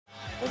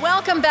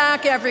Welcome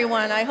back,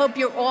 everyone. I hope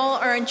you all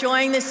are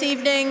enjoying this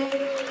evening,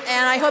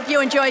 and I hope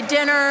you enjoyed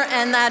dinner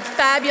and that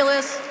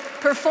fabulous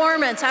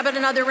performance. How about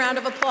another round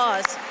of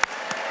applause?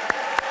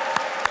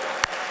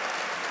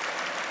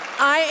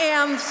 I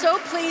am so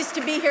pleased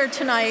to be here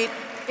tonight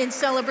in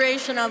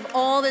celebration of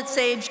all that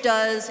SAGE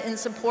does in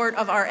support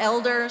of our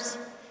elders,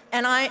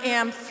 and I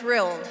am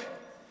thrilled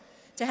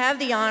to have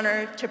the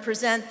honor to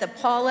present the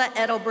Paula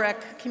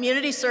Ettelbrick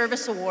Community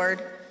Service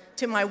Award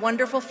to my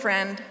wonderful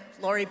friend,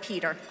 Laurie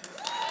Peter.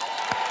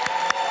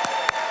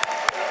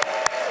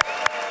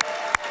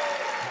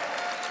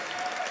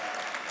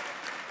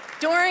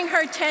 During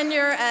her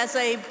tenure as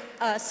a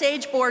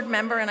SAGE board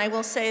member, and I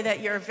will say that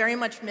you're very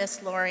much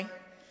missed, Laurie,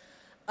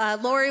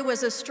 Laurie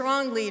was a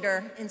strong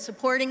leader in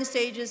supporting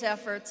SAGE's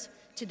efforts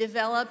to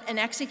develop and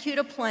execute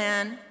a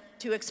plan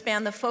to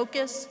expand the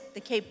focus, the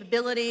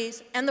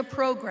capabilities, and the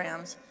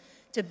programs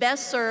to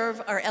best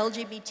serve our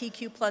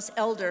LGBTQ+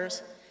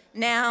 elders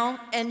now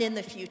and in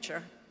the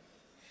future.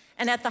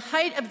 And at the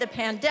height of the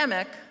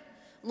pandemic,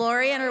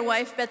 Laurie and her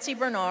wife, Betsy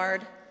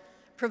Bernard,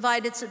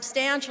 provided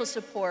substantial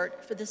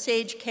support for the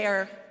SAGE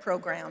Care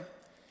program.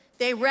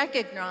 They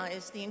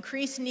recognized the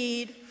increased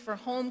need for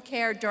home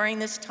care during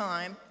this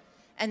time,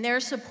 and their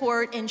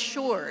support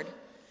ensured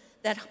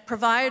that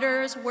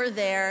providers were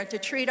there to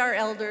treat our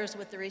elders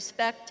with the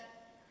respect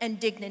and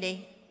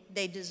dignity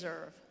they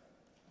deserve.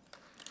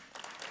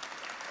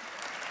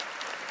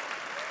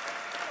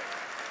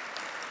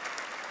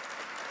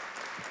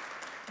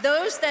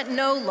 Those that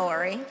know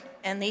Laurie,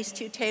 and these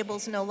two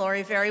tables know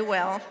Laurie very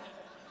well,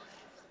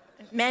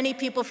 many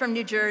people from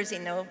New Jersey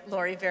know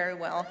Laurie very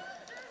well.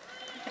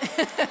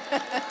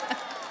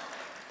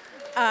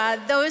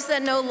 Those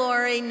that know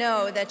Laurie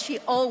know that she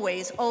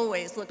always,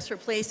 always looks for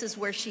places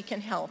where she can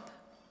help.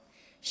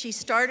 She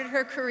started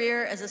her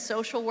career as a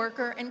social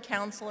worker and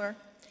counselor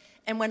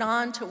and went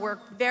on to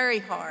work very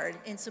hard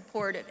in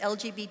support of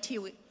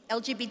LGBTQ+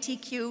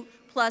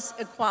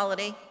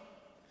 equality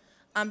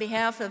on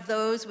behalf of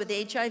those with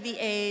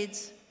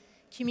HIV/AIDS,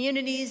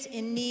 communities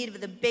in need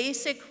of the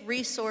basic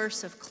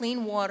resource of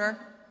clean water,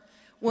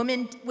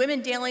 women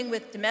dealing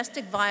with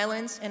domestic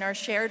violence in our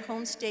shared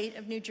home state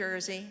of New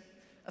Jersey,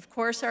 of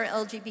course our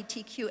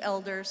LGBTQ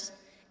elders,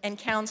 and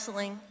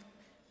counseling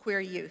queer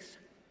youth.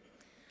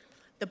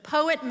 The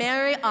poet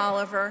Mary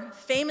Oliver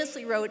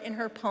famously wrote in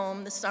her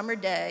poem, The Summer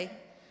Day,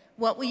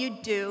 "What will you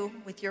do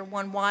with your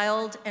one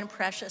wild and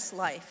precious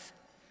life?"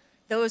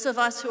 Those of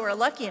us who are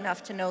lucky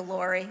enough to know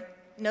Laurie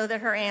know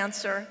that her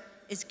answer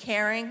is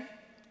caring,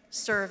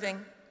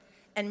 serving,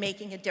 and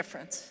making a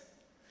difference.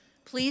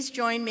 Please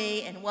join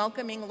me in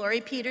welcoming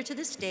Laurie Peter to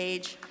the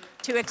stage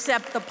to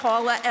accept the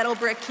Paula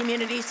Ettelbrick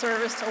Community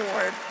Service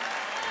Award.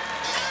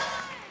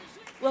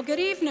 Well, good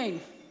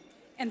evening,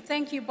 and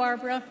thank you,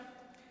 Barbara,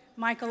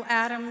 Michael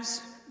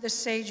Adams, the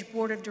SAGE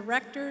Board of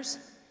Directors,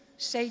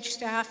 SAGE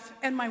staff,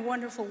 and my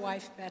wonderful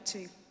wife,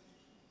 Betsy.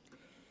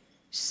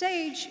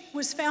 SAGE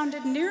was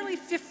founded nearly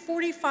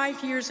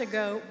 45 years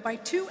ago by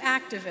two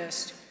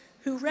activists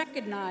who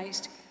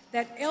recognized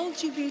that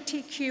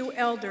LGBTQ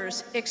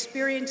elders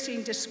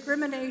experiencing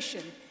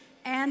discrimination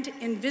and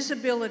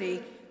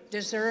invisibility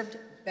deserved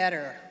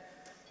better.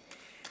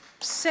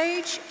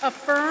 SAGE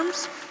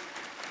affirms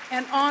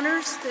and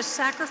honors the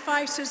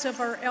sacrifices of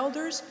our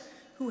elders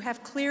who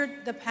have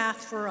cleared the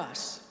path for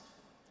us.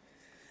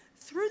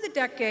 Through the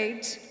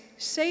decades,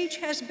 SAGE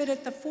has been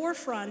at the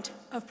forefront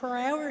of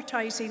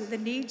prioritizing the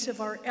needs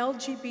of our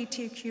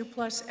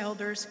LGBTQ+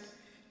 elders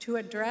to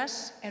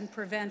address and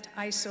prevent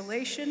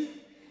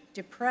isolation,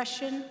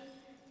 depression,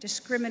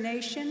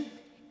 discrimination,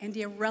 and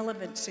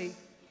irrelevancy.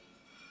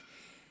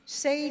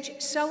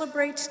 SAGE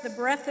celebrates the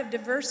breadth of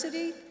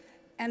diversity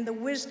and the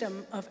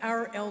wisdom of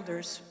our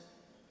elders.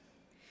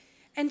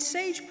 And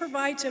SAGE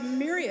provides a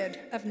myriad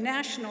of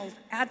national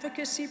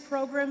advocacy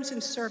programs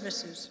and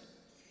services.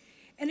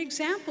 An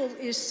example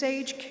is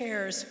SAGE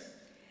Cares,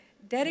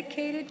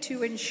 dedicated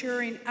to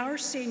ensuring our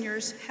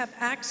seniors have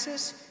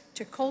access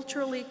to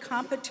culturally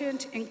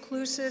competent,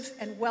 inclusive,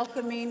 and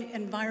welcoming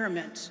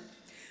environments,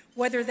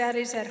 whether that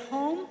is at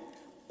home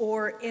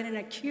or in an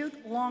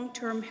acute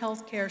long-term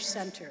healthcare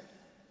center.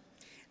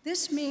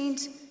 This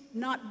means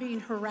not being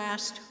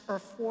harassed or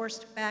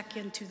forced back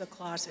into the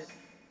closet.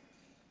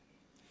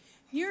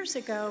 Years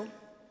ago,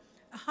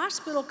 a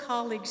hospital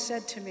colleague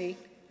said to me,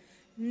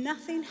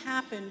 "Nothing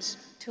happens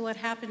till it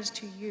happens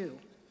to you."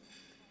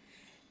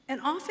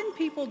 And often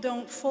people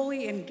don't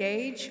fully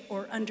engage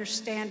or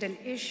understand an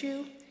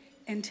issue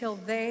until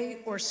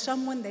they or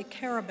someone they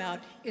care about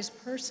is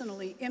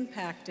personally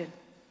impacted.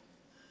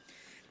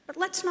 But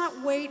let's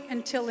not wait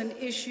until an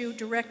issue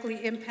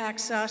directly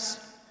impacts us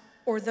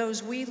or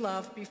those we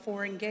love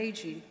before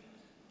engaging.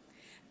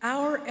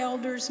 Our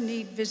elders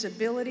need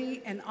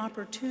visibility and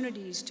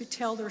opportunities to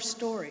tell their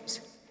stories,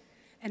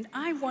 and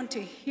I want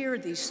to hear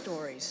these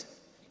stories,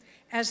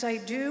 as I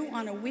do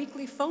on a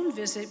weekly phone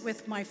visit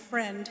with my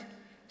friend,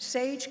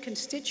 SAGE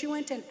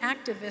constituent and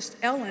activist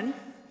Ellen,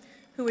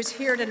 who is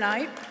here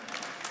tonight.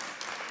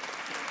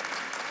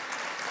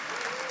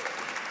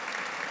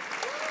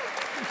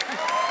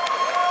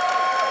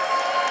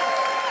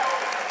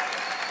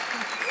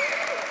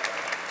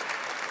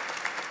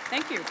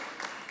 Thank you.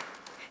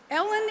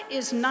 Ellen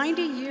is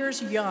 90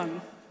 years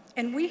young,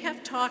 and we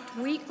have talked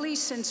weekly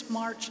since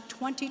March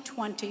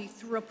 2020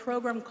 through a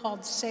program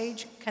called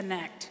SAGE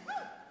Connect.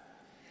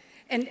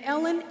 And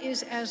Ellen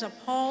is as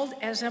appalled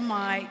as am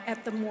I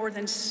at the more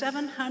than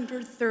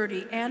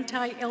 730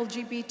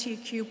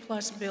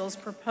 anti-LGBTQ+ bills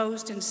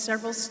proposed in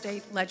several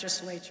state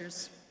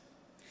legislatures.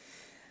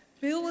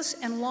 Bills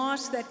and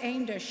laws that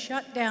aim to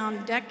shut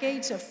down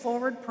decades of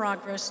forward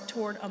progress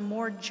toward a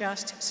more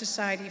just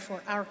society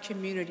for our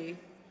community.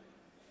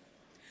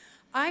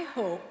 I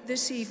hope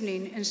this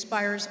evening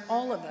inspires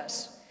all of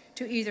us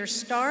to either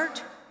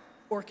start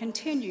or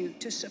continue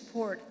to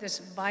support this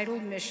vital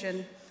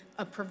mission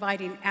of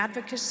providing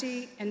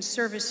advocacy and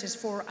services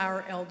for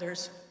our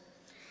elders.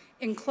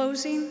 In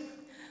closing,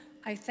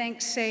 I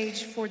thank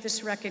SAGE for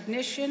this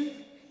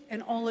recognition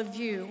and all of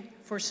you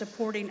for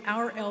supporting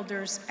our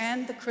elders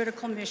and the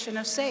critical mission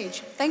of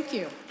SAGE. Thank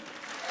you.